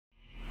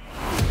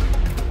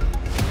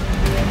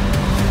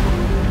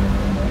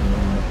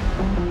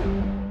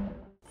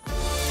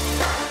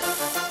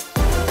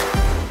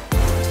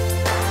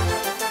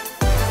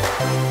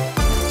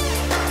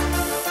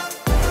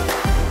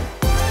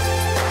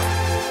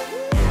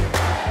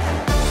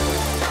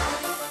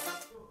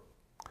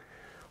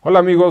Hola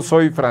amigos,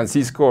 soy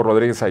Francisco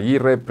Rodríguez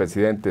Aguirre,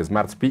 presidente de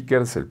Smart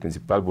Speakers, el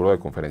principal buró de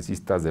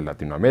conferencistas de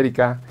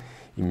Latinoamérica,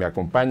 y me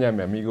acompaña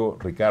mi amigo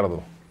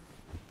Ricardo.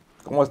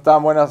 ¿Cómo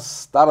están?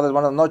 Buenas tardes,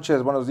 buenas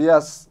noches, buenos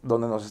días,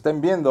 donde nos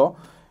estén viendo.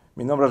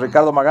 Mi nombre es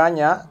Ricardo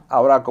Magaña,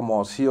 ahora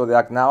como CEO de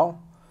Act Now,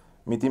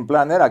 Meeting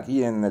Planner,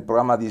 aquí en el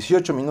programa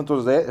 18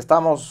 minutos de...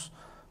 Estamos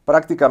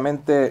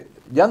prácticamente,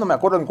 ya no me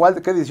acuerdo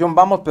de qué edición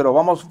vamos, pero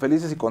vamos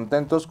felices y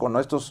contentos con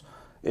nuestros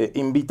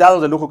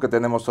invitados de lujo que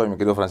tenemos hoy, mi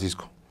querido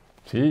Francisco.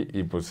 Sí,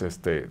 y pues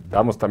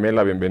damos también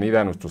la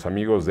bienvenida a nuestros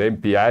amigos de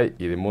MPI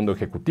y de Mundo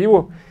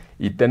Ejecutivo.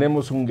 Y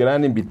tenemos un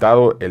gran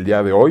invitado el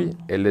día de hoy.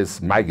 Él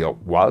es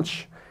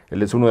Walsh.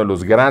 Él es uno de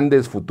los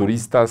grandes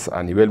futuristas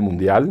a nivel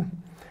mundial.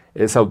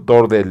 Es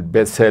autor del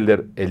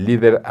bestseller El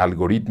Líder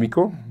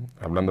Algorítmico,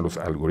 hablando de los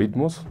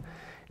algoritmos.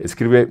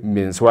 Escribe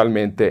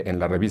mensualmente en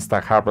la revista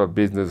Harvard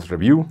Business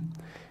Review.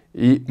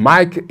 Y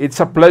Mike,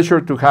 it's a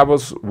pleasure to have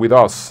us with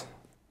us.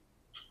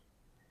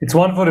 It's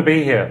wonderful to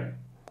be here.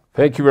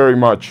 Thank you very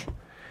much.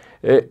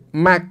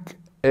 Mike,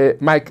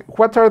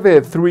 what are the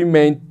three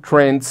main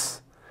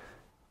trends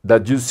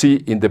that you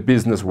see in the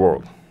business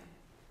world?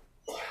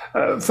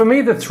 For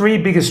me, the three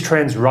biggest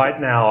trends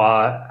right now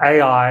are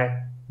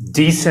AI,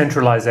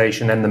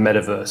 decentralization, and the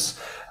metaverse.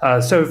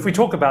 So if we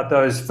talk about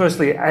those,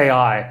 firstly,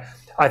 AI.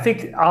 I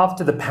think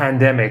after the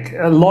pandemic,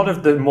 a lot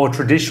of the more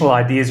traditional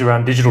ideas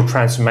around digital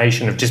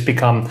transformation have just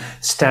become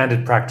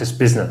standard practice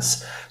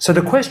business. So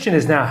the question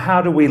is now,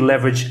 how do we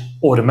leverage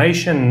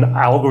automation,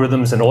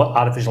 algorithms, and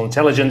artificial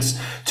intelligence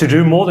to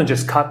do more than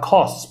just cut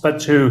costs, but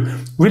to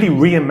really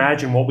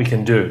reimagine what we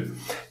can do?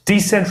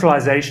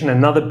 Decentralization,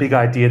 another big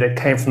idea that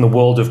came from the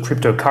world of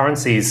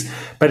cryptocurrencies.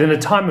 But in a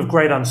time of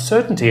great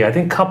uncertainty, I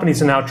think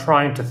companies are now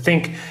trying to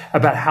think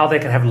about how they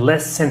can have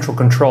less central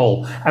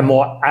control and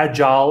more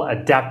agile,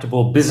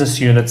 adaptable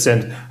business units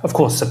and, of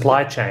course,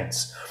 supply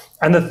chains.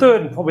 And the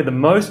third, and probably the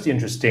most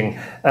interesting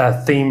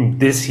theme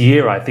this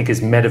year, I think,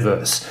 is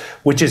metaverse,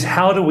 which is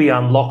how do we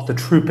unlock the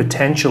true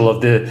potential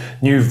of the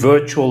new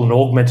virtual and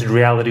augmented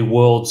reality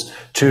worlds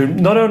to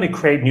not only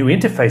create new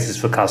interfaces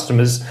for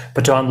customers,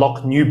 but to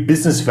unlock new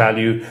business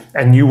value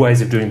and new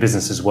ways of doing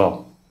business as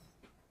well.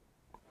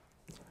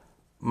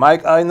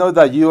 Mike, I know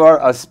that you are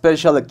a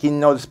special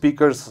keynote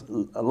speaker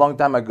a long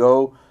time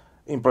ago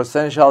in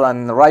presential,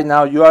 and right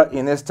now you are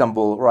in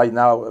Istanbul right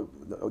now.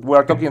 We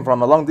are talking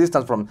from a long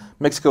distance from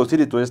Mexico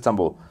City to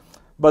Istanbul.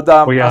 But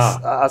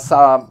as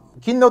a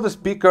keynote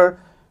speaker,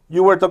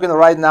 you were talking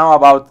right now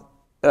about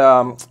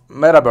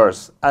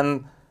metaverse.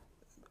 And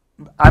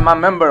I'm a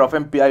member of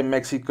MPI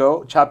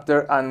Mexico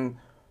chapter, and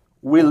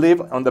we live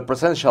on the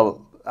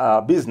presential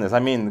business. I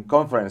mean,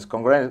 conference,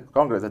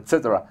 congress,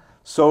 etc.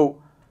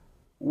 So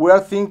we are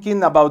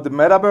thinking about the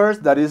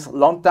metaverse. That is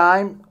long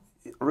time.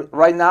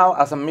 Right now,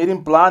 as a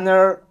meeting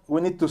planner, we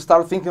need to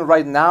start thinking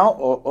right now,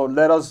 or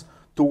let us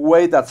to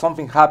wait that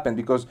something happen,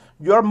 because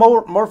you are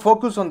more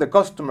focused on the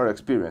customer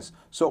experience.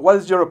 So what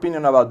is your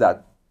opinion about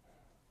that?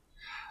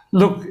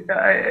 Look,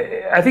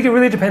 I think it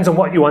really depends on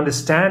what you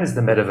understand as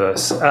the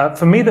metaverse.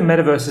 For me, the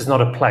metaverse is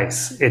not a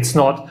place. It's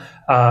not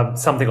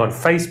something on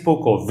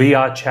Facebook or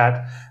VR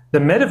chat. The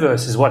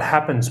metaverse is what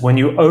happens when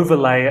you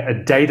overlay a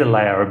data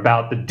layer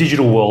about the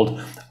digital world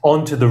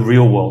onto the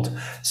real world.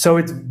 So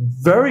it's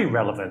very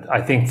relevant,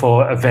 I think,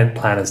 for event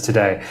planners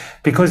today,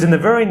 because in the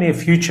very near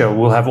future,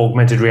 we'll have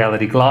augmented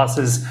reality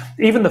glasses.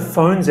 Even the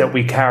phones that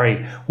we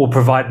carry will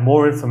provide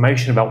more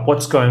information about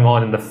what's going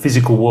on in the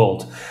physical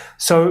world.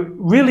 So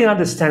really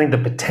understanding the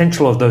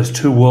potential of those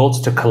two worlds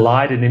to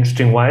collide in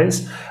interesting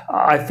ways,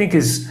 I think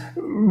is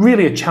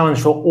really a challenge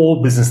for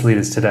all business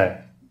leaders today.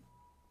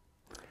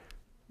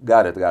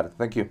 Got it.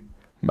 Thank you.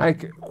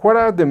 Mike, what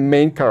are the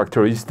main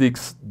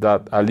characteristics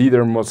that a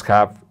leader must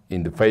have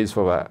in the face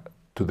of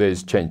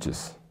today's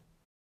changes?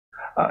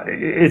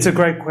 It's a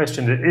great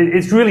question.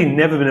 It's really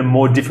never been a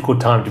more difficult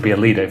time to be a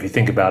leader, if you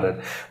think about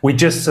it. We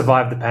just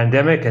survived the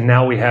pandemic, and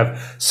now we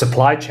have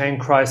supply chain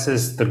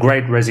crisis, the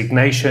great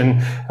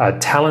resignation,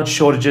 talent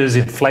shortages,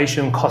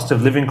 inflation, cost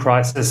of living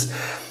crisis.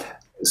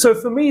 So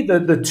for me,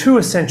 the two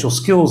essential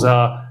skills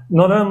are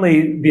not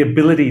only the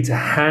ability to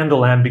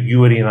handle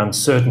ambiguity and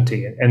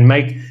uncertainty and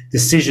make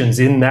decisions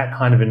in that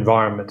kind of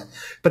environment,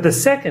 but the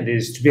second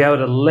is to be able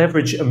to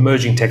leverage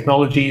emerging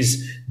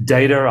technologies,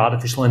 data,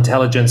 artificial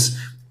intelligence,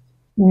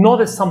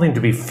 not as something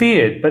to be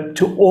feared, but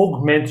to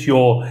augment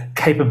your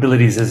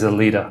capabilities as a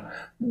leader.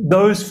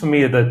 Those, for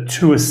me, are the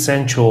two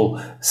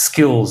essential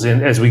skills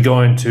as we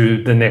go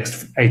into the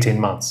next 18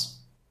 months.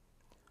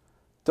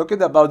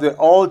 Talking about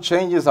all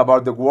changes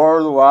about the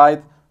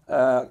worldwide,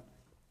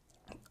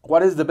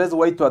 what is the best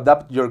way to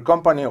adapt your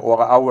company or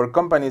our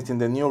companies in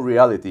the new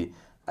reality?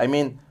 I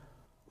mean,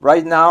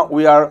 right now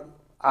we are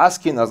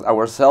asking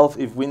ourselves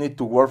if we need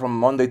to work from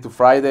Monday to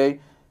Friday,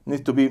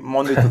 need to be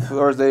Monday to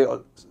Thursday,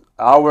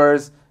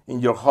 hours in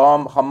your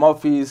home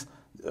office,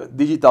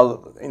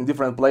 digital in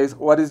different places.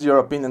 What is your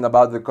opinion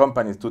about the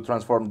companies to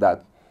transform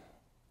that?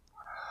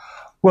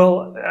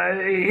 Well,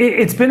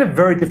 it's been a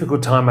very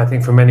difficult time, I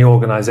think, for many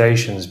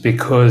organizations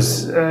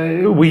because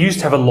we used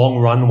to have a long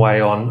runway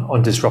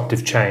on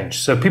disruptive change.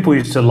 So people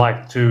used to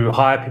like to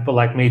hire people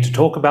like me to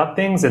talk about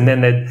things, and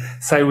then they'd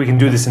say we can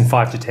do this in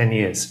 5 to 10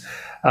 years.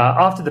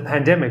 After the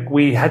pandemic,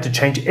 we had to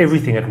change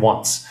everything at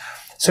once.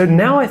 So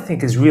now I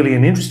think is really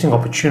an interesting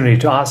opportunity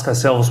to ask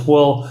ourselves,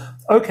 well,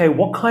 okay,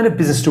 what kind of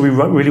business do we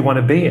really want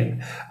to be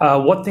in?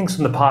 What things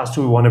from the past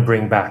do we want to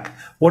bring back?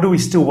 What do we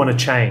still want to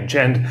change?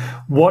 And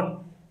what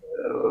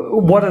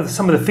are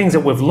some of the things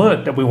that we've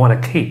learned that we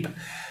want to keep?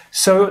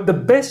 So the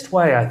best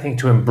way, I think,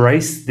 to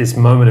embrace this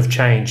moment of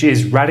change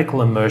is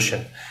radical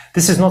immersion.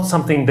 This is not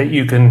something that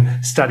you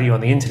can study on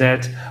the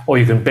internet or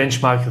you can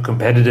benchmark your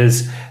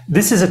competitors.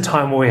 This is a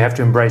time where we have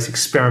to embrace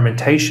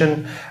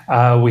experimentation.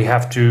 We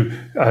have to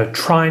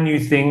try new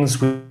things.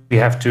 We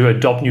have to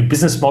adopt new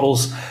business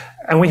models.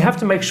 And we have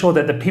to make sure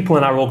that the people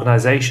in our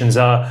organizations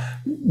are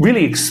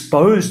really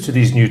exposed to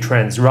these new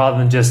trends rather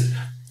than just,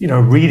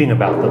 reading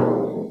about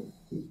them.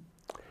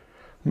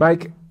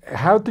 Mike,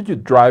 how do you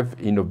drive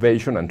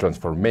innovation and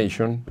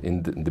transformation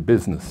in the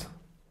business?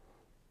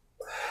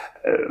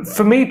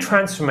 For me,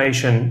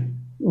 transformation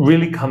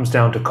really comes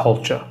down to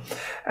culture.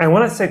 And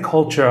when I say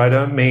culture, I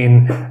don't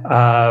mean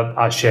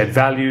our shared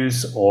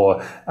values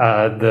or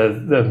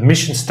the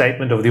mission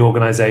statement of the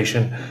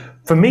organization.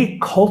 For me,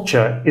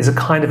 culture is a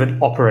kind of an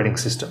operating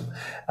system.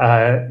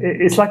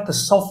 It's like the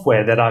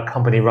software that our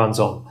company runs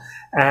on.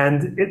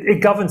 And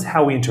it governs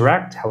how we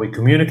interact, how we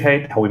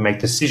communicate, how we make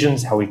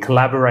decisions, how we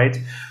collaborate.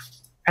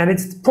 And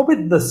it's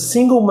probably the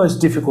single most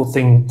difficult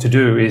thing to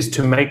do is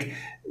to make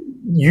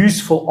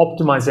useful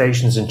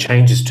optimizations and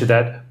changes to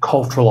that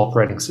cultural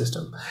operating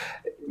system.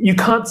 You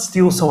can't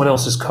steal someone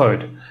else's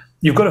code.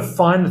 You've got to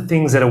find the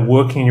things that are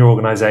working in your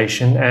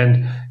organization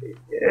and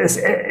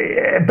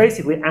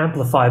basically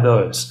amplify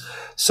those.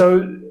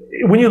 So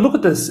when you look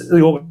at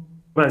the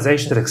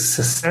organizations that are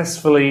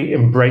successfully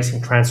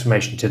embracing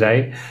transformation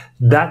today,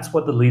 that's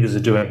what the leaders are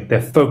doing.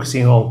 They're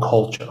focusing on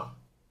culture.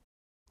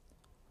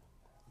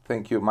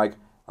 Thank you, Mike.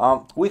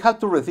 We have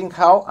to rethink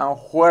how and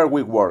where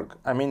we work.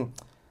 I mean,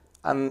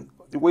 and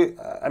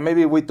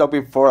maybe we talked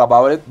before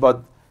about it,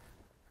 but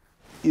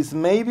is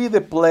maybe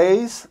the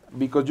place,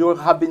 because you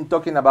have been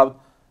talking about,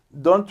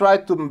 don't try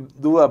to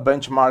do a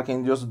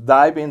benchmarking, just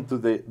dive into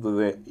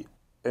the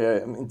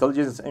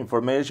intelligence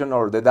information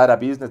or the data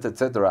business,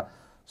 etc.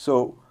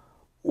 So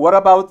what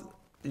about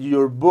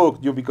your book?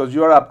 Because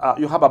you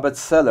have a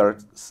bestseller,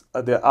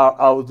 the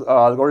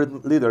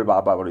algorithm leader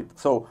about it.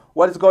 So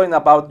what is going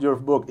about your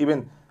book?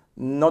 Even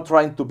not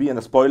trying to be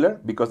a spoiler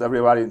because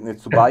everybody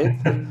needs to buy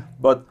it,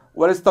 but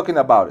what is talking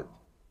about it?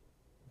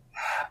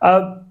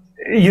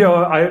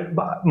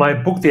 My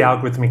book, The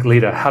Algorithmic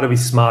Leader, How to Be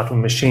Smart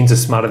When Machines Are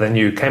Smarter Than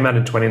You, came out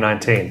in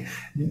 2019,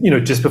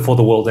 just before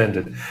the world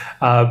ended.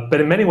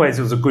 But in many ways,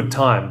 it was a good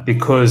time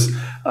because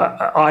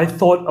I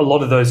thought a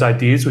lot of those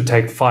ideas would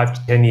take 5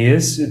 to 10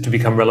 years to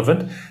become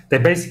relevant. They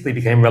basically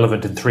became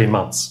relevant in 3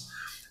 months.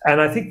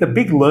 And I think the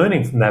big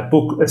learning from that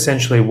book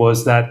essentially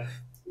was that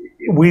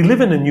we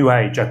live in a new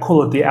age. I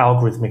call it the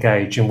algorithmic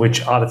age, in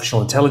which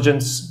artificial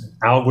intelligence,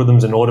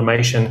 algorithms and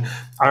automation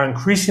are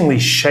increasingly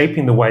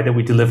shaping the way that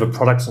we deliver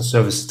products and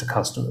services to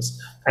customers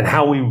and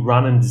how we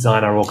run and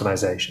design our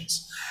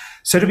organizations.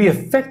 So to be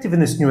effective in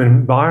this new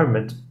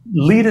environment,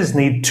 leaders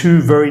need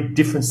 2 very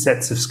different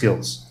sets of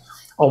skills.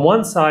 On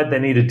one side, they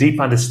need a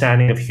deep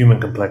understanding of human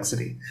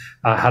complexity,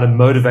 how to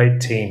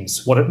motivate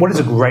teams, what is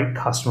a great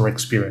customer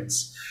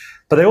experience.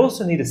 But they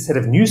also need a set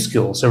of new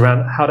skills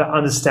around how to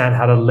understand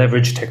how to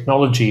leverage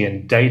technology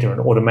and data and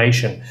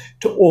automation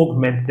to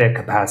augment their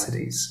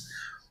capacities.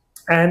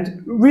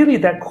 And really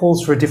that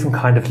calls for a different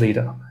kind of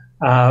leader.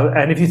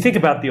 And if you think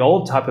about the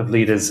old type of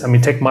leaders,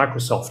 take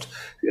Microsoft.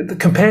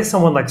 Compare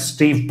someone like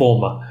Steve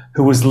Ballmer,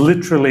 who was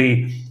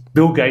literally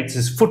Bill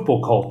Gates'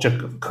 football coach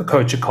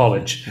at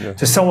college,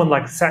 to someone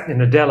like Satya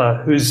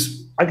Nadella,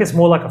 who's, I guess,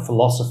 more like a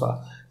philosopher.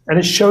 And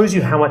it shows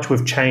you how much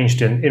we've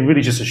changed in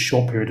really just a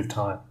short period of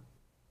time.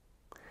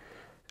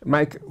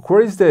 Mike,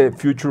 where is the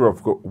future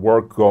of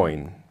work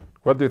going?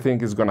 What do you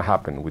think is going to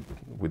happen with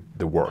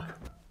the work?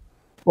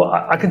 Well,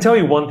 I can tell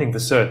you one thing for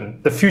certain.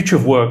 The future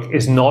of work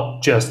is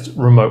not just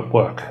remote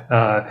work.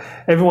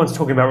 Everyone's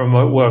talking about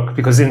remote work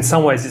because in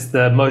some ways it's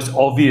the most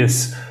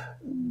obvious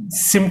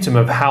symptom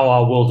of how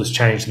our world has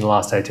changed in the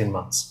last 18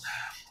 months.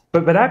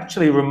 But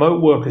actually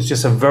remote work is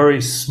just a very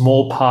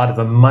small part of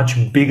a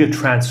much bigger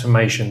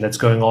transformation that's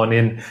going on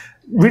in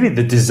really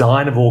the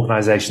design of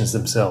organizations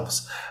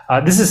themselves.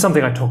 This is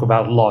something I talk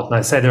about a lot, and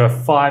I say there are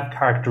 5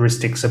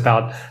 characteristics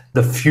about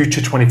the future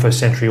 21st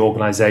century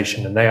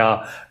organization, and they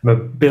are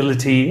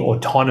mobility,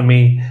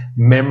 autonomy,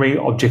 memory,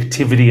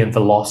 objectivity, and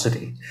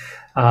velocity.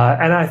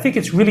 And I think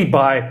it's really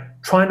by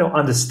trying to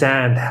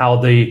understand how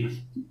the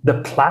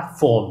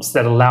platforms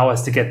that allow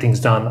us to get things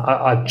done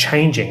are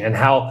changing and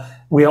how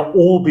we are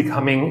all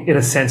becoming, in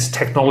a sense,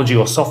 technology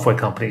or software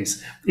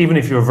companies, even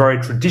if you're a very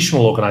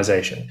traditional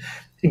organization.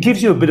 It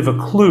gives you a bit of a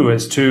clue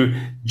as to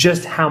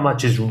just how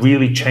much is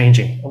really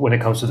changing when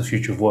it comes to the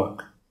future of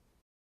work.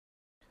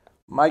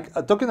 Mike,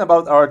 talking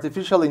about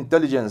artificial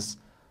intelligence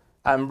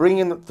and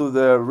bringing it to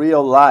the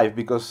real life,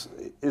 because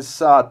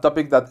it's a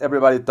topic that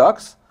everybody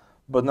talks,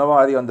 but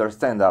nobody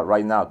understands that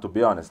right now, to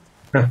be honest.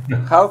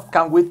 How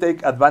can we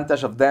take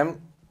advantage of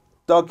them,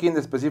 talking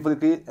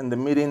specifically in the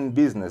meeting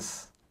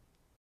business?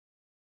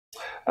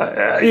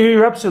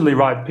 You're absolutely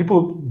right.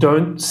 People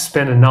don't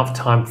spend enough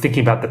time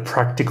thinking about the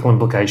practical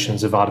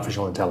implications of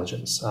artificial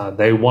intelligence.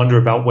 They wonder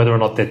about whether or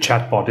not their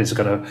chatbot is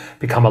going to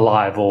become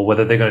alive, or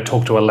whether they're going to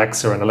talk to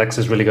Alexa and Alexa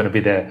is really going to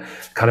be their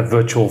kind of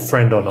virtual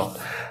friend or not.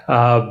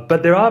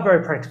 But there are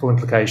very practical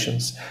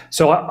implications.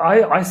 So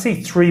I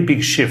see three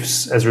big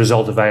shifts as a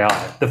result of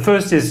AI. The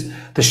first is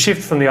the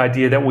shift from the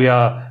idea that we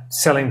are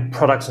selling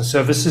products and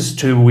services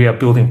to we are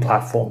building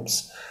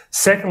platforms.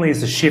 Secondly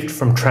is the shift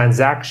from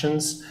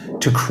transactions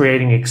to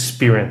creating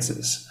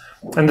experiences.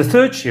 And the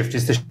third shift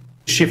is the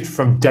shift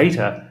from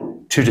data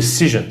to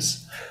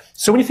decisions.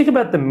 So when you think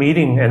about the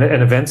meeting and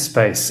event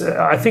space,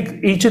 I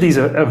think each of these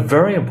are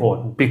very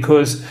important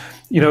because,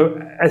 you know,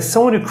 as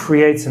someone who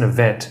creates an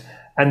event,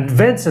 and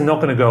events are not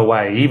going to go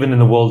away, even in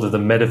the world of the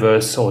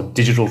metaverse or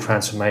digital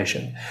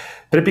transformation,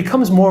 but it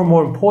becomes more and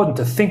more important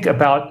to think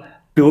about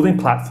building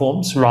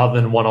platforms rather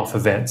than one-off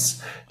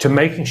events, to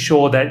making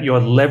sure that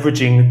you're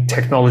leveraging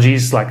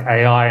technologies like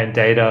AI and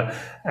data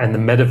and the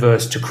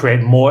metaverse to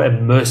create more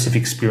immersive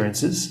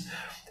experiences.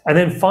 And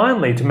then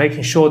finally, to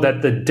making sure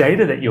that the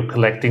data that you're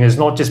collecting is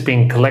not just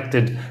being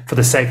collected for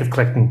the sake of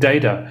collecting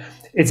data,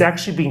 it's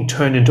actually being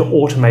turned into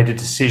automated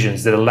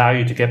decisions that allow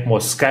you to get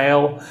more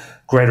scale,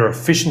 greater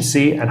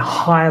efficiency, and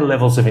higher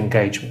levels of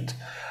engagement.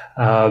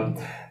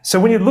 So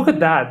when you look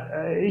at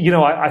that, you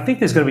know, I think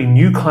there's going to be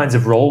new kinds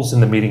of roles in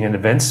the meeting and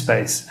event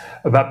space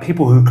about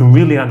people who can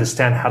really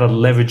understand how to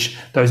leverage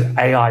those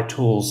AI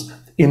tools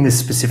in this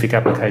specific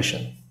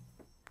application.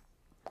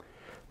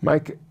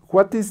 Mike,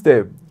 what is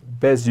the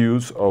best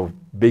use of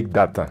big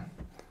data?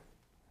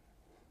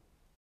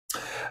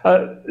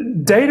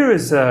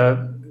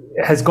 Data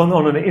has gone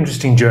on an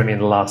interesting journey in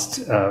the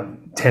last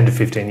 10 to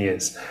 15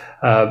 years.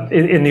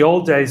 In the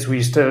old days, we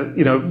used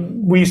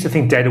to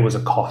think data was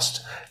a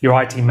cost. Your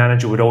IT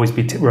manager would always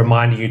be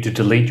reminding you to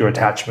delete your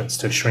attachments,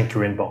 to shrink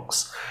your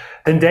inbox.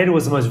 Then data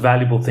was the most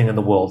valuable thing in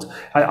the world.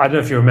 I don't know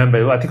if you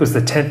remember, I think it was the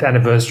 10th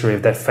anniversary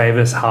of that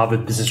famous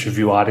Harvard Business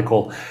Review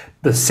article,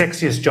 The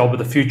Sexiest Job of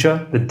the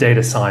Future, the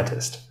Data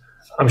Scientist.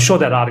 I'm sure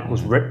that article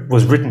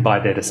was written by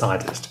a data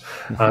scientist,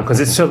 because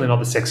it's certainly not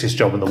the sexiest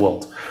job in the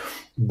world.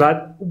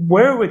 But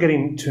where we're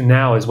getting to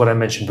now is what I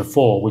mentioned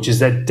before, which is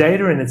that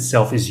data in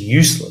itself is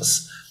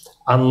useless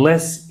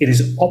unless it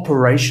is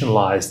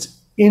operationalized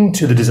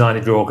into the design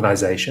of your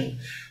organization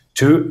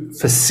to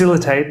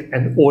facilitate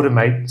and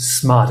automate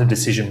smarter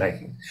decision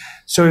making.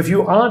 So if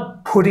you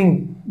aren't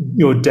putting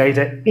your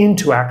data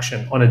into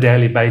action on a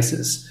daily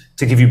basis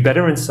to give you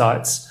better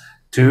insights,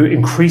 to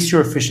increase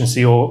your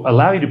efficiency or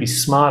allow you to be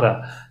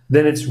smarter,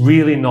 then it's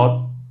really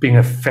not being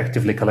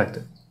effectively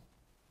collected.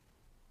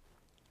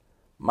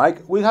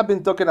 Mike, we have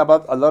been talking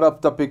about a lot of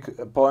topic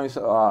points,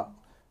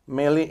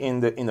 mainly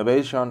in the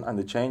innovation and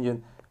the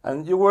changing.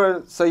 And you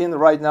were saying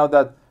right now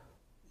that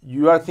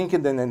you are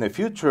thinking that in the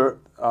future,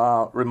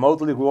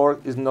 remotely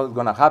work is not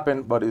going to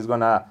happen, but it's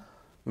going to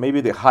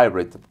maybe the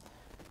hybrid.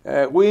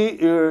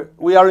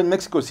 We are in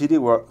Mexico City,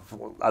 where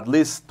at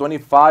least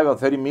 25 or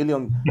 30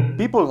 million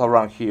people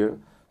around here.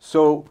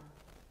 So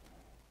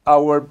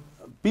our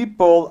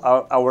people,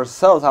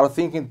 ourselves, are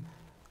thinking,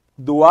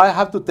 do I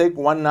have to take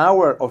 1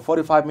 hour or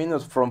 45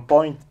 minutes from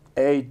point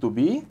A to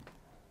B?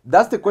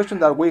 That's the question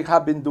that we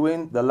have been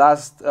doing the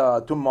last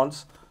 2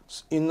 months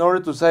in order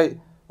to say,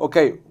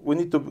 okay, we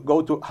need to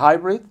go to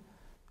hybrid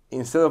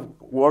instead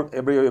of work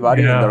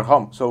everybody in their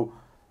home. So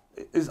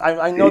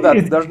I know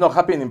that there's not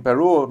happening in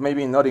Peru,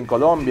 maybe not in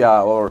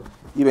Colombia or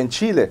even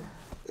Chile,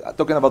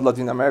 talking about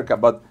Latin America,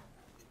 but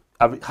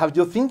have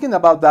you thinking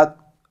about that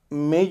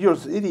major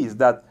cities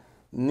that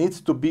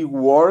needs to be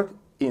work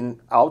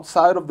in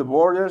outside of the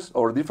borders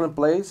or different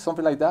place,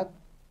 something like that?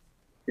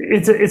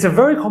 It's a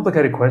very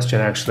complicated question,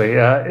 actually,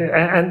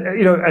 and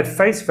you know, at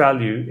face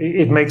value,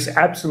 it makes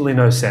absolutely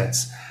no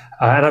sense.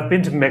 And I've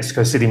been to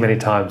Mexico City many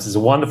times. It's a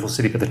wonderful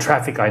city, but the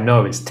traffic I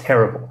know is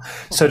terrible.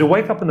 So to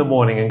wake up in the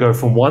morning and go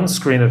from one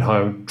screen at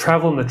home,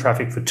 travel in the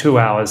traffic for 2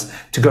 hours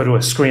to go to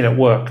a screen at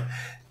work,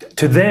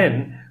 to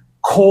then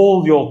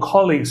call your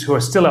colleagues who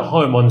are still at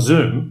home on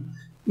Zoom,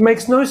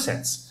 makes no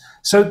sense.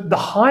 So the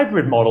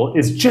hybrid model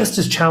is just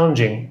as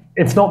challenging,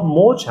 if not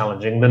more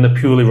challenging, than the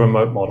purely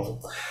remote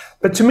model.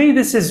 But to me,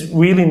 this is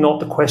really not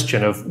the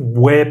question of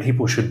where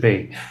people should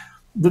be.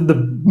 The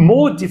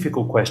more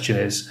difficult question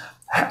is,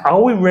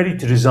 are we ready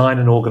to design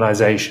an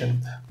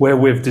organization where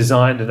we've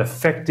designed an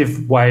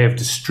effective way of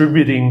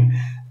distributing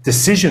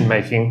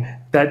decision-making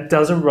that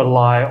doesn't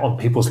rely on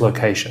people's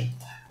location?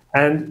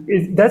 And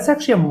that's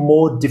actually a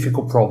more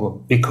difficult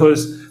problem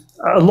because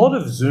a lot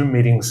of Zoom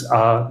meetings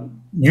are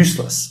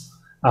useless.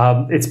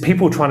 It's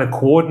people trying to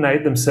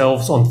coordinate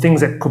themselves on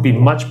things that could be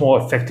much more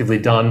effectively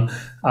done,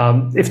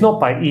 if not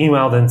by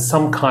email, then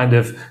some kind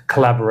of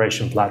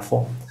collaboration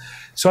platform.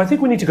 So I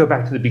think we need to go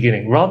back to the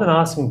beginning. Rather than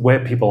asking where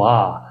people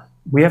are,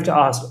 we have to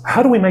ask,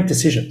 how do we make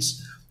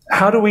decisions?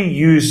 How do we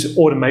use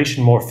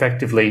automation more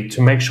effectively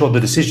to make sure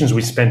the decisions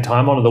we spend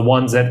time on are the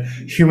ones that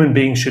human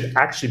beings should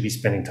actually be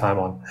spending time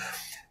on?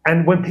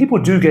 And when people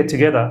do get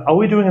together, are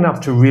we doing enough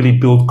to really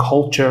build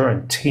culture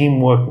and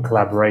teamwork and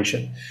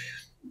collaboration?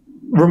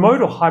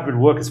 Remote or hybrid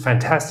work is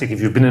fantastic if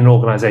you've been in an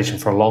organization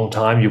for a long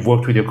time, you've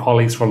worked with your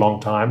colleagues for a long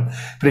time.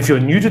 But if you're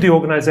new to the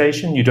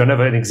organization, you don't have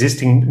an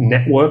existing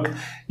network,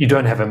 you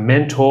don't have a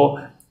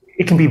mentor,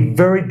 it can be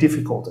very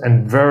difficult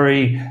and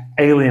very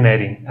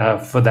alienating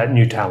for that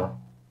new talent.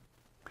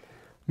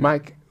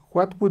 Mike,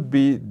 what would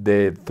be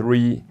the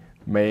three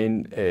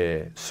main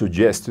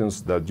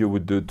suggestions that you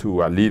would do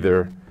to a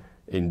leader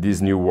in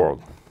this new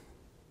world?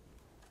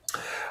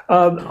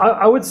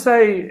 I would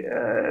say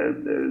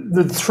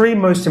the three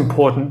most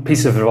important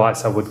pieces of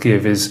advice I would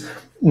give is,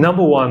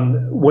 number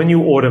one, when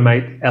you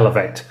automate,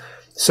 elevate.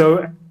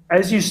 So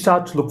as you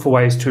start to look for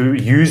ways to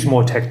use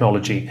more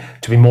technology,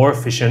 to be more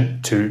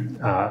efficient, to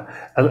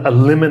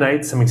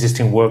eliminate some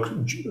existing work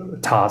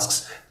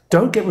tasks,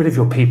 don't get rid of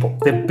your people.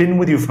 They've been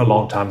with you for a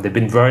long time. They've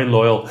been very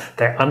loyal.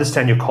 They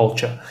understand your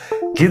culture.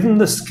 Give them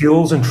the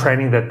skills and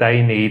training that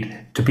they need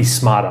to be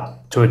smarter,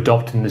 to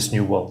adopt in this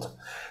new world.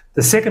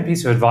 The second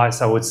piece of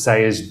advice I would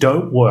say is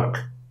don't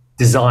work,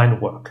 design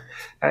work.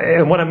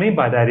 And what I mean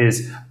by that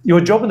is your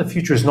job in the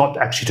future is not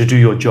actually to do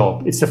your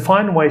job. It's to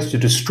find ways to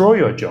destroy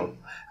your job.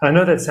 And I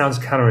know that sounds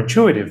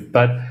counterintuitive,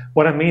 but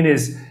what I mean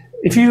is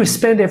if you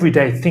spend every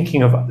day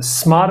thinking of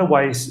smarter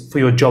ways for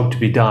your job to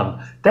be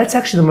done, that's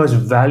actually the most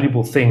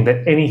valuable thing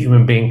that any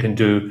human being can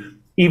do,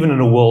 even in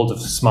a world of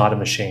smarter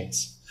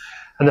machines.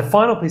 And the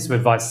final piece of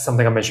advice is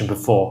something I mentioned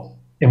before: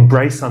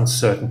 embrace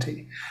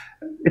uncertainty.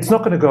 It's not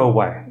going to go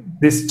away.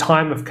 This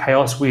time of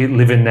chaos we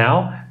live in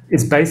now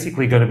is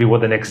basically going to be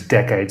what the next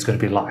decade is going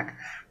to be like.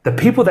 The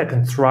people that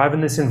can thrive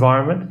in this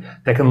environment,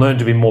 that can learn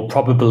to be more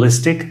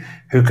probabilistic,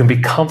 who can be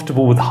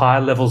comfortable with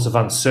higher levels of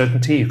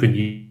uncertainty, who can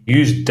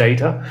use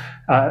data,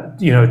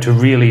 to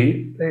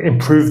really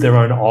improve their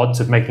own odds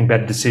of making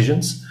better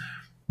decisions,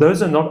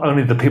 those are not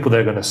only the people that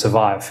are going to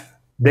survive,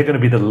 they're going to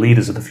be the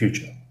leaders of the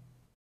future.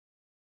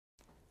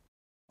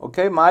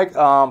 Okay, Mike.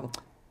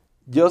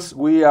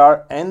 We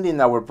are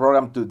ending our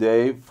program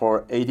today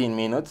for 18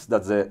 minutes.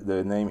 That's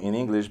the name in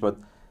English. But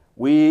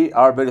we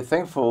are very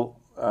thankful,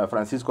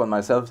 Francisco and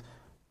myself,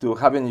 to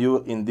having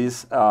you in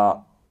this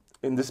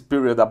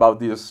period about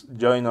this,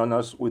 joining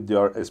us with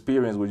your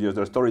experience, with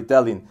your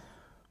storytelling,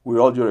 with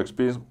all your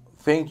experience.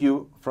 Thank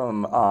you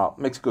from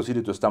Mexico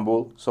City to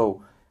Istanbul.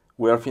 So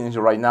we are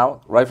finishing right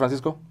now. Right,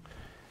 Francisco?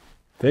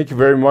 Thank you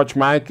very much,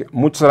 Mike.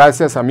 Muchas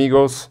gracias,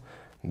 amigos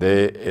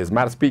de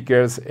Smart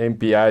Speakers,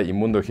 MPI y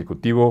Mundo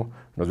Ejecutivo.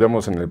 Nos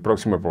vemos en el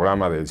próximo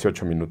programa de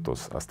 18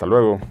 minutos. Hasta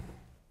luego.